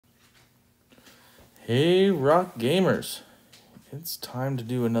Hey rock gamers, it's time to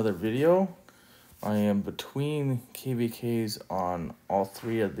do another video. I am between KVKs on all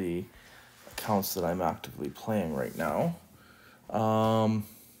three of the accounts that I'm actively playing right now.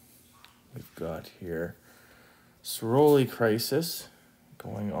 We've got here Ceroli Crisis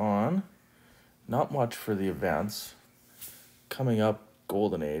going on. Not much for the events. Coming up,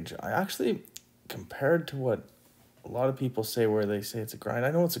 Golden Age. I actually, compared to what a lot of people say where they say it's a grind,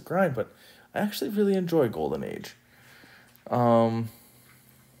 I know it's a grind, but I actually really enjoy Golden Age. So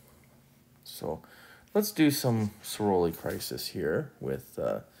let's do some Ceroli Crisis here with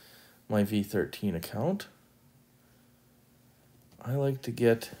my V13 account. I like to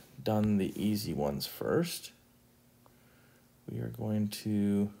get done the easy ones first. We are going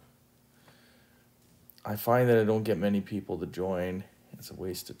to... I find that I don't get many people to join. It's a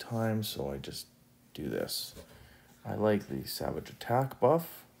waste of time, so I just do this. I like the Savage Attack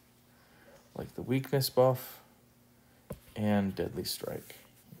buff, like the Weakness buff, and Deadly Strike.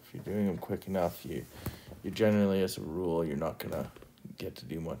 If you're doing them quick enough, you generally, as a rule, you're not going to get to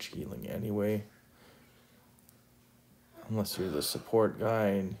do much healing anyway. Unless you're the support guy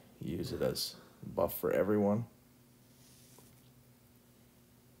and you use it as buff for everyone.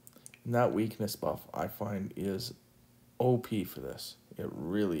 And that weakness buff, I find, is OP for this. It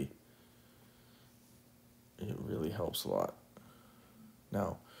really helps a lot.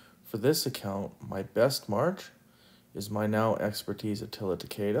 Now, for this account, my best march is my now expertise Attila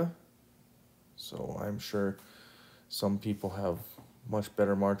Takeda. So I'm sure some people have much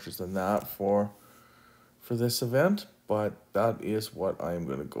better marchers than that for this event, but that is what I'm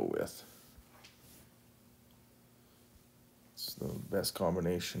going to go with. It's the best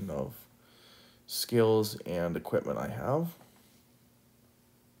combination of skills and equipment I have.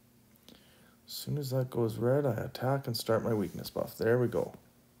 As soon as that goes red, I attack and start my weakness buff. There we go.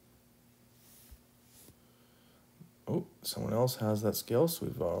 Oh, someone else has that skill, so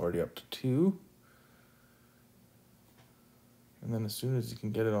we've already up to 2. And then as soon as you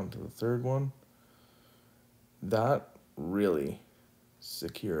can get it onto the third one, that really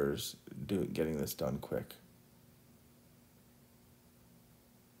secures getting this done quick.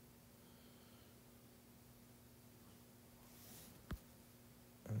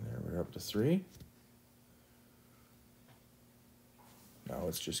 And there we're up to 3. Now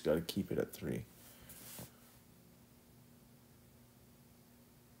it's just got to keep it at 3.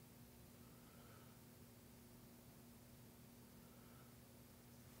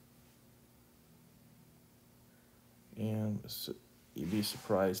 And so you'd be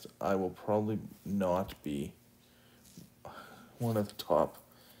surprised, I will probably not be one of the top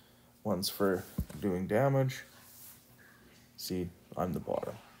ones for doing damage. See, I'm the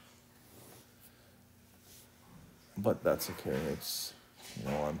bottom. But that's okay. It's,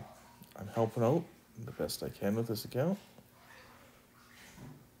 I'm helping out the best I can with this account.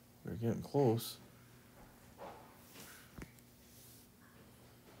 We're getting close.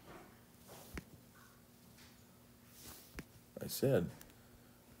 I said.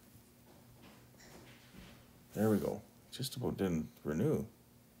 There we go. Just about didn't renew.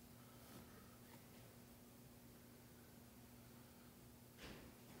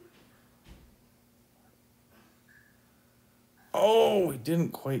 Oh, we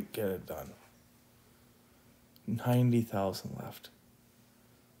didn't quite get it done. 90,000 left.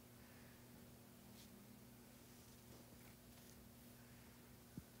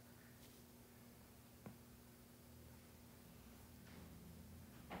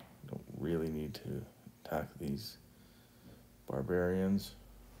 Don't really need to attack these barbarians.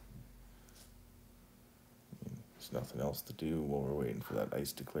 There's nothing else to do while we're waiting for that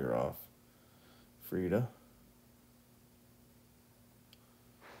ice to clear off. Frida.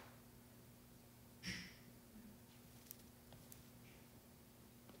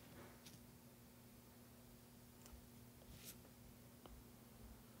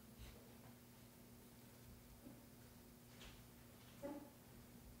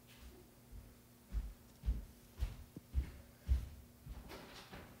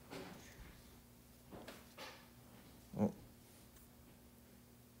 Oh.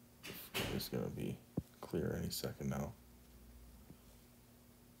 It's going to be clear any second now.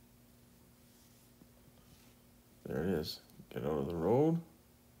 There it is. Get out of the road.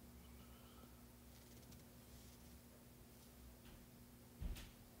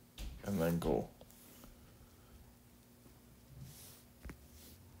 And then go.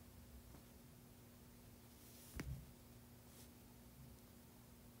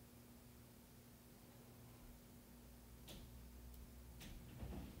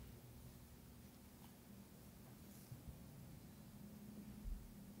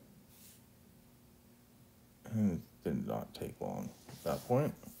 did not take long at that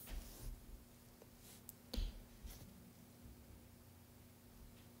point.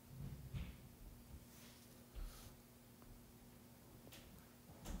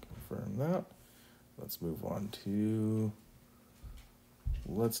 Confirm that. Let's move on to,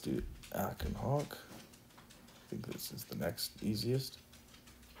 let's do Ack and Hawk. I think this is the next easiest.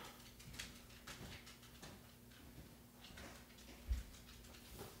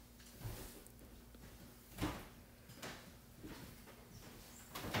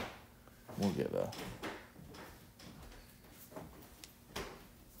 We'll get a,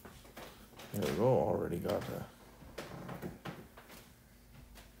 there we go, already got a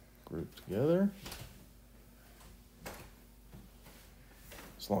group together.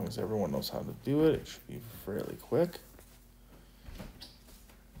 As long as everyone knows how to do it, it should be fairly quick.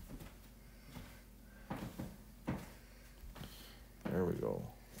 There we go.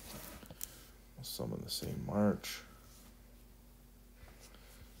 We'll summon the same march.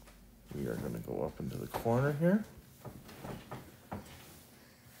 We are going to go up into the corner here.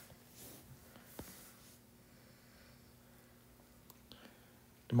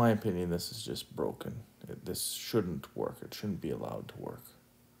 In my opinion, this is just broken. This shouldn't work. It shouldn't be allowed to work.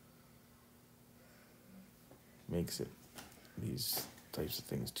 Makes it, these types of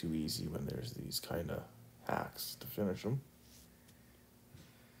things, too easy when there's these kind of hacks to finish them.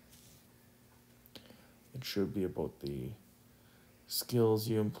 It should be about the skills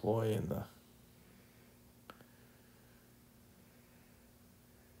you employ and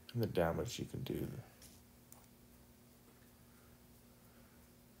the damage you can do.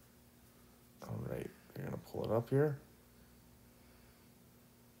 All right, we're gonna pull it up here.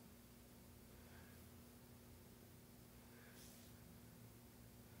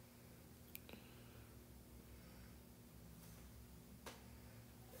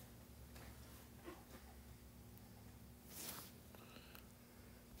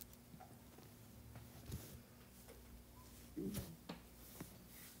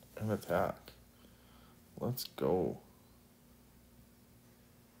 And attack. Let's go.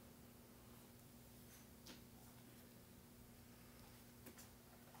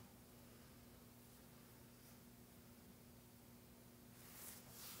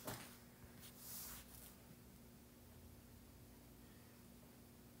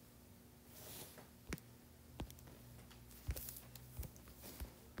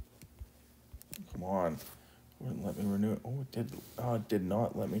 Come on. Wouldn't let me renew it. Oh, it did. Oh, it did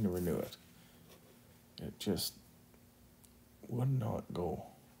not let me renew it. It just would not go.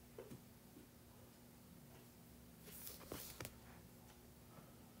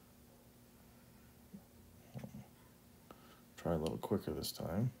 Try a little quicker this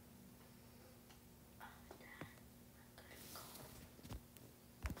time.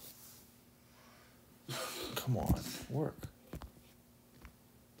 Come on, work.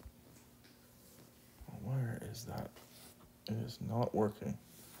 Where is that? It is not working.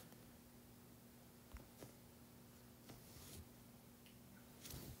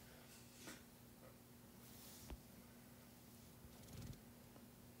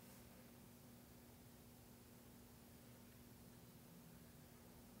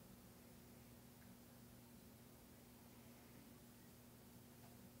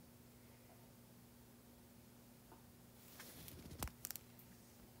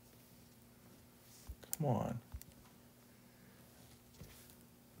 Come on.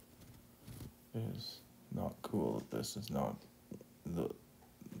 It is not cool that this is not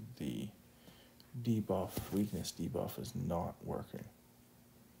the debuff, weakness debuff is not working.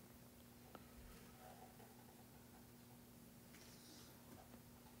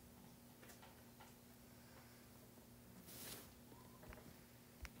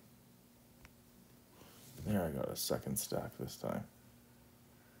 There, I got a second stack this time.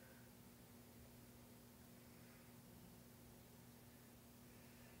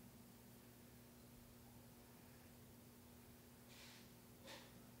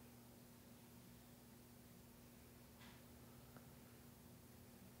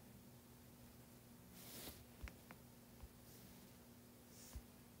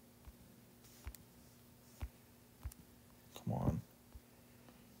 Come on.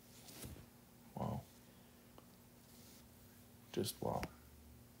 Wow. Just wow.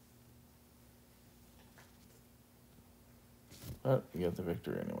 But we get the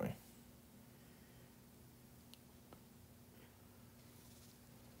victory anyway.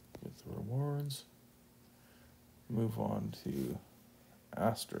 Get the rewards. Move on to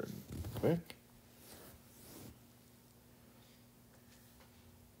Astrid. Quick.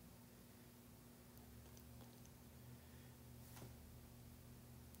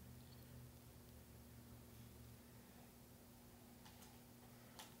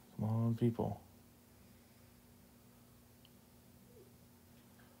 on, people.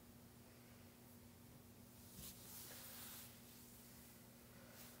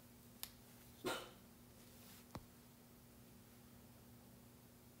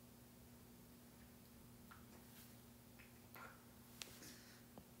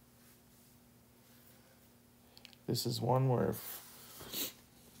 This is one where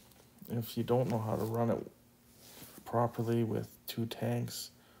if you don't know how to run it properly with 2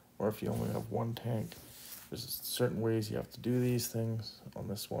 tanks, or if you only have 1 tank, there's certain ways you have to do these things on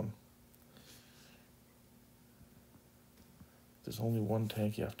this one. If there's only 1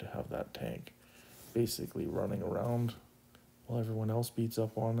 tank, you have to have that tank basically running around while everyone else beats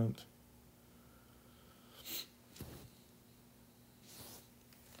up on it.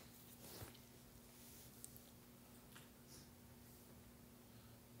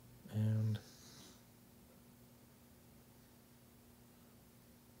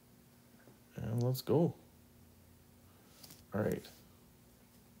 And let's go. All right.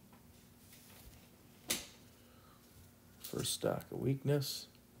 First stack of weakness.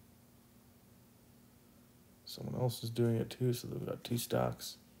 Someone else is doing it too, so they've got 2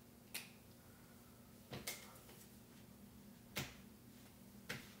 stacks.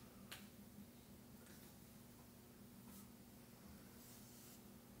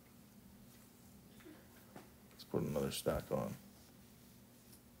 Let's put another stack on.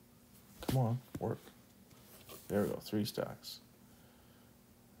 Come on, work. There we go, 3 stacks.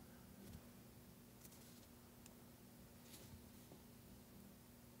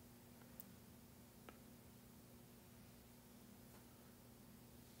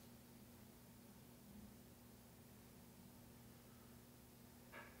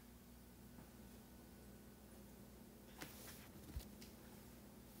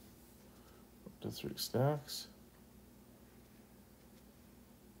 Up to 3 stacks.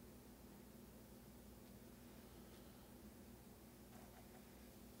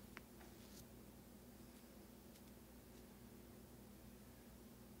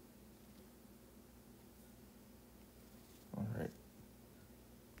 All right.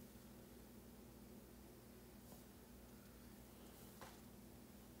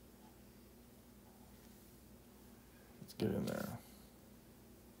 Let's get in there.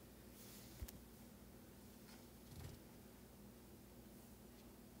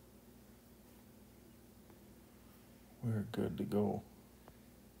 We're good to go.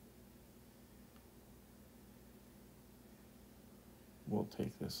 We'll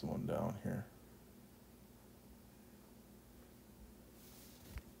take this one down here.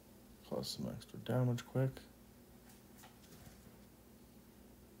 Cause some extra damage quick.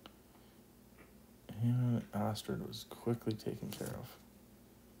 And Astrid was quickly taken care of.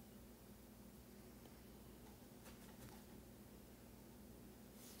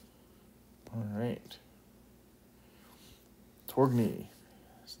 All right. Torgny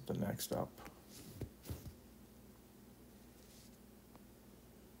is the next up.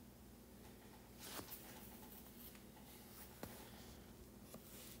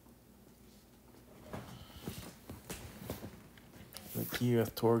 The key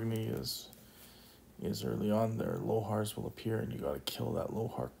with Torgny is early on their Lohars will appear and you got to kill that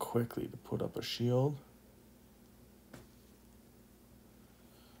Lohar quickly to put up a shield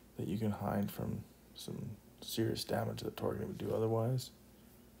that you can hide from some serious damage that Torgny would do otherwise.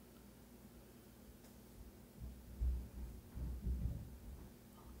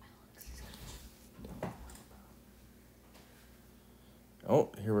 Oh,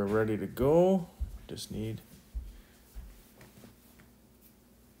 here we're ready to go. Just need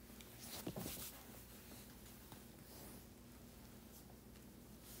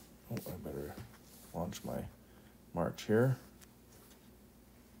I better launch my march here.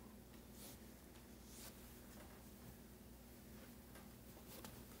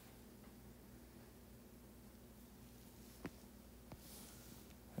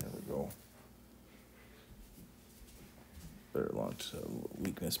 There we go. Better launch a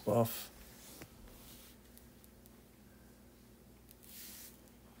weakness buff.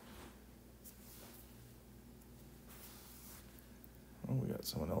 Oh, we got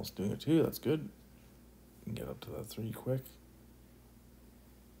someone else doing it too. That's good. We can get up to that 3 quick.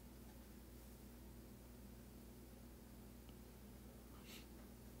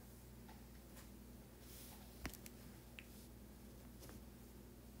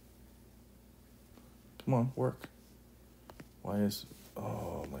 Come on, work. Why is...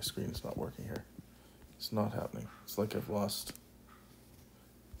 Oh, my screen is not working here. It's not happening. It's like I've lost...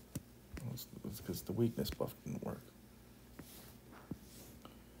 It's because the weakness buff didn't work.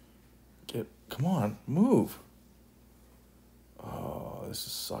 Come on, move. Oh, this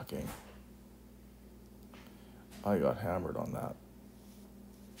is sucking. I got hammered on that.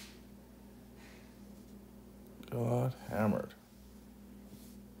 Got hammered.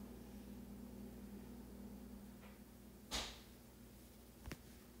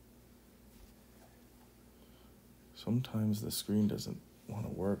 Sometimes the screen doesn't want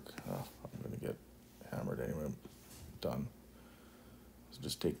to work. Oh, I'm going to get hammered anyway. I'm done. So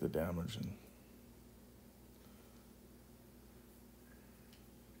just take the damage and...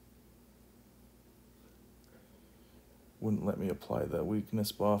 Wouldn't let me apply the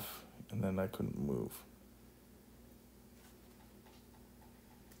weakness buff, and then I couldn't move.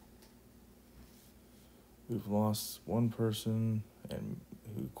 We've lost one person and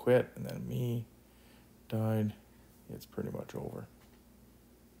who quit, and then me died. It's pretty much over.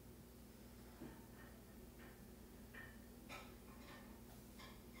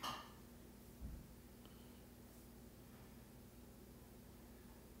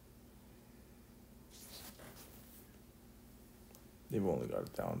 They've only got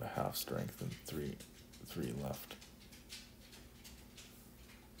it down to half strength and three left.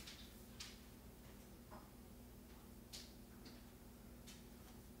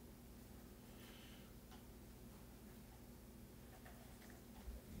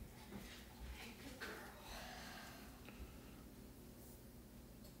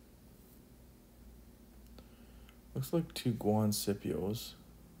 Looks like 2 Guan Scipios.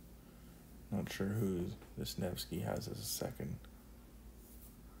 Not sure who this Nevsky has as a second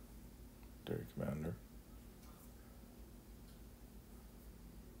dairy commander.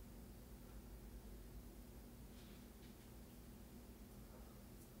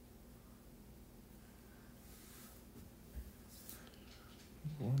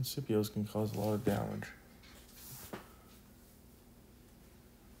 Guan Scipios can cause a lot of damage.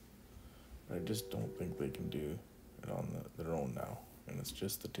 I just don't think they can do it on their own now, and it's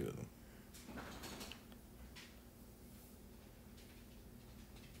just the 2 of them.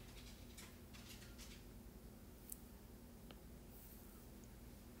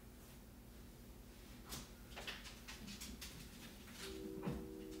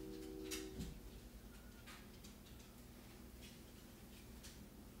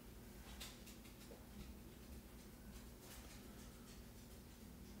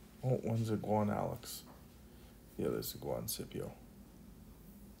 Oh, one's a Guan Alex. The other's a Guan Scipio.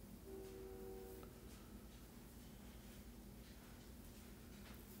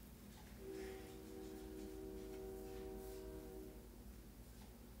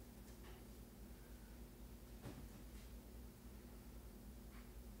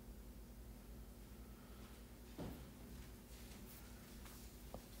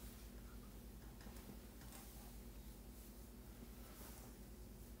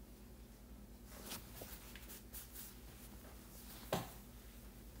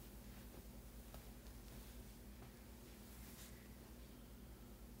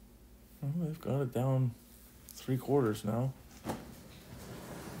 Well, they've got it down 3/4 now.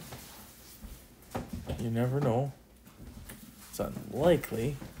 You never know. It's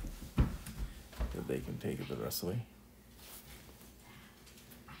unlikely that they can take it the rest of the way.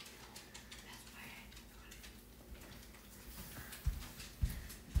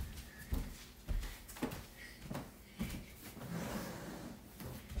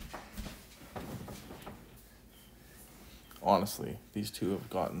 Honestly, these 2 have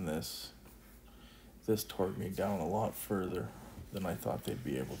gotten this Torgny down a lot further than I thought they'd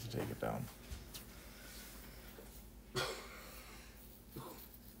be able to take it down.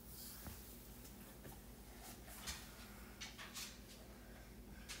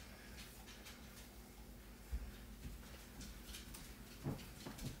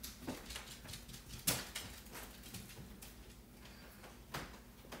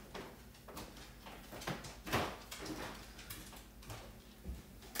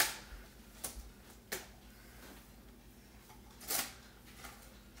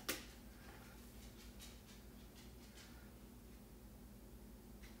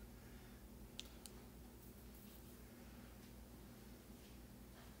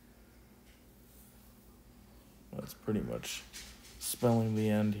 That's pretty much spelling the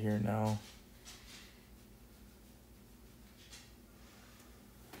end here now.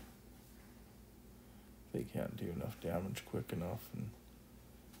 They can't do enough damage quick enough, and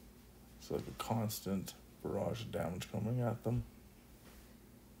it's like a constant barrage of damage coming at them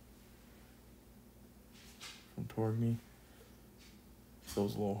from Torgny.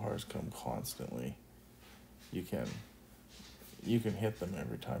 Those Lohars come constantly. You can hit them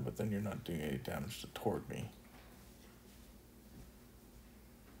every time, but then you're not doing any damage to Torgny.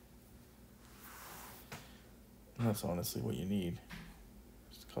 And that's honestly what you need.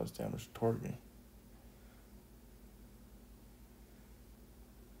 Cause damage to Torgny.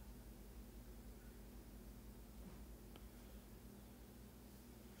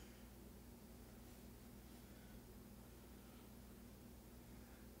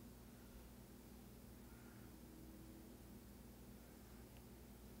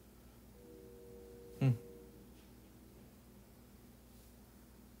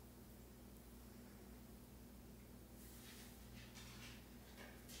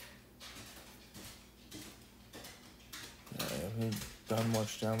 I haven't done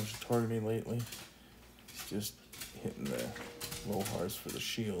much damage to Torgny lately. It's just hitting the low hearts for the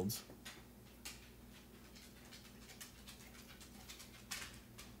shields.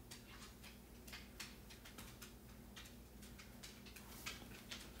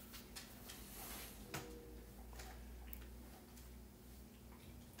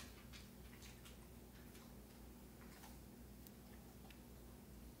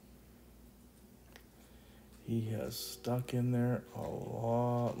 He has stuck in there a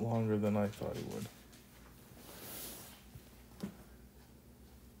lot longer than I thought he would.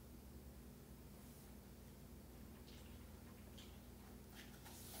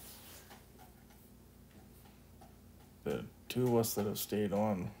 The two of us that have stayed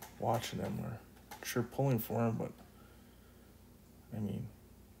on watching him are sure pulling for him, but I mean,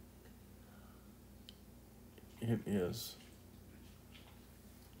 it is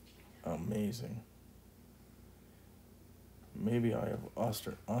amazing. Maybe I have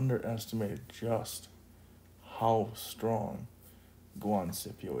underestimated just how strong Guan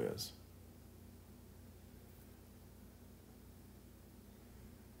Scipio is.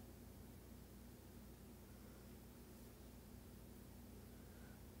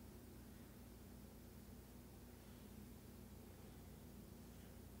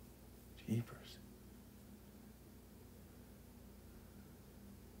 Jeepers.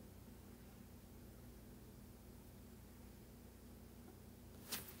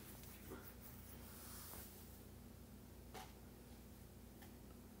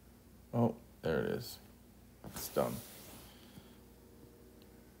 Oh, there it is. It's done.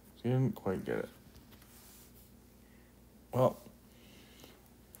 Didn't quite get it. Well,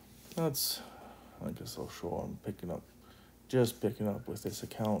 that's, I guess I'll show I'm just picking up with this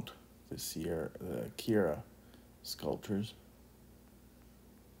account, the Kira sculptures.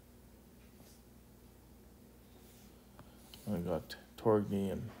 I got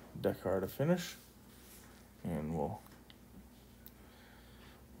Torgny and Dekar to finish, and we'll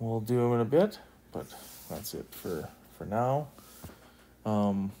do them in a bit, but that's it for now.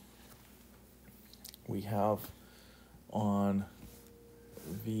 We have on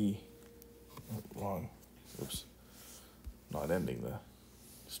the not ending the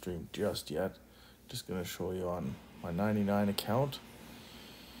stream just yet. Just gonna show you on my 99 account.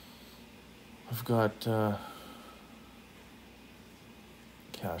 I've got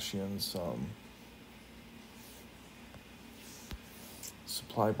cash in some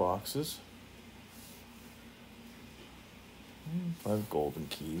supply boxes. 5 golden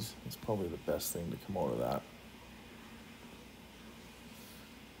keys. It's probably the best thing to come out of that.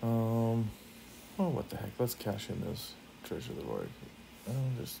 Oh, what the heck? Let's cash in this Treasure of the Void.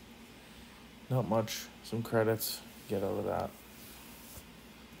 Just not much. Some credits. Get out of that.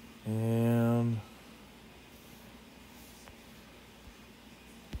 And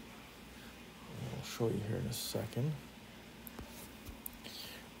I'll show you here in a second.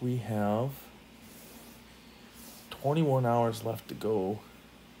 We have 21 hours left to go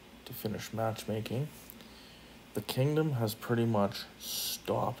to finish matchmaking. The kingdom has pretty much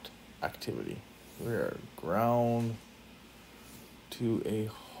stopped activity. We are ground to a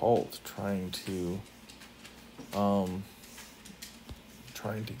halt trying to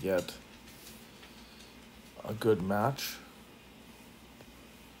get a good match.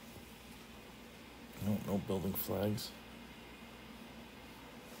 No building flags.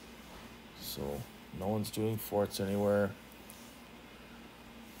 So no one's doing forts anywhere.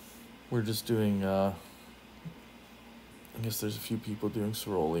 We're just doing, I guess there's a few people doing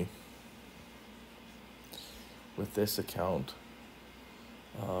Ceroli with this account.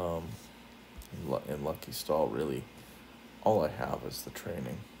 In Lucky Stall, really, all I have is the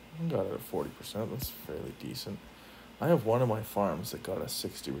training. I got it at 40%, that's fairly decent. I have one of my farms that got a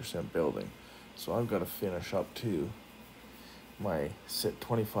 60% building, so I've got to finish up to my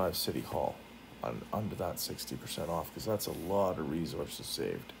 25 City Hall under that 60% off, because that's a lot of resources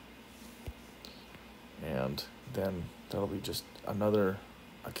saved. And then that'll be just another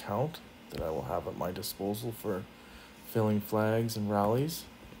account that I will have at my disposal for filling flags and rallies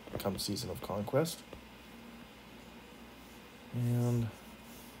come Season of Conquest. And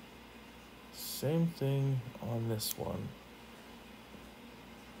Same thing on this one.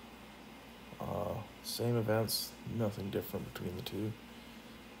 Same events, nothing different between the two.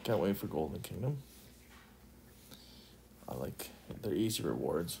 Can't wait for Golden Kingdom. I like they're easy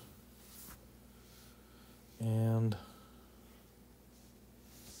rewards. And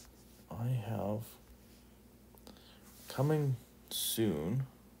I have coming soon,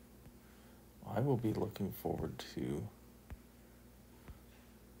 I will be looking forward to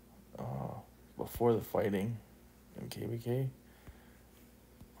before the fighting in KBK,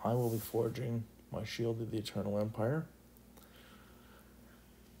 I will be forging my Shield of the Eternal Empire.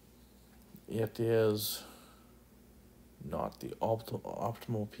 It is not the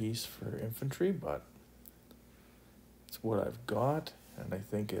optimal piece for infantry, but it's what I've got, and I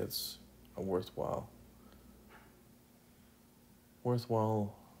think it's a worthwhile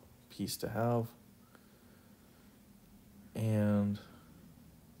piece to have. And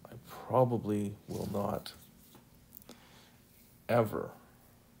I probably will not ever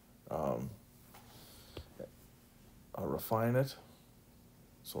refine it.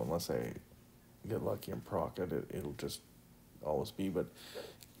 So unless I get lucky and proc it, it'll just always be. But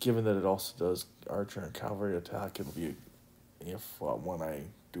given that it also does archer and cavalry attack, it'll be, when I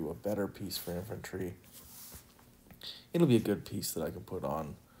do a better piece for infantry, it'll be a good piece that I can put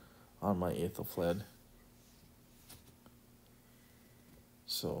on my Aethelflaed.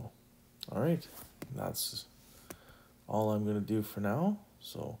 So, all right, that's all I'm going to do for now.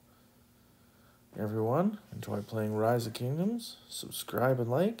 So, everyone, enjoy playing Rise of Kingdoms, subscribe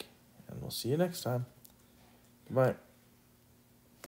and like, and we'll see you next time. Goodbye.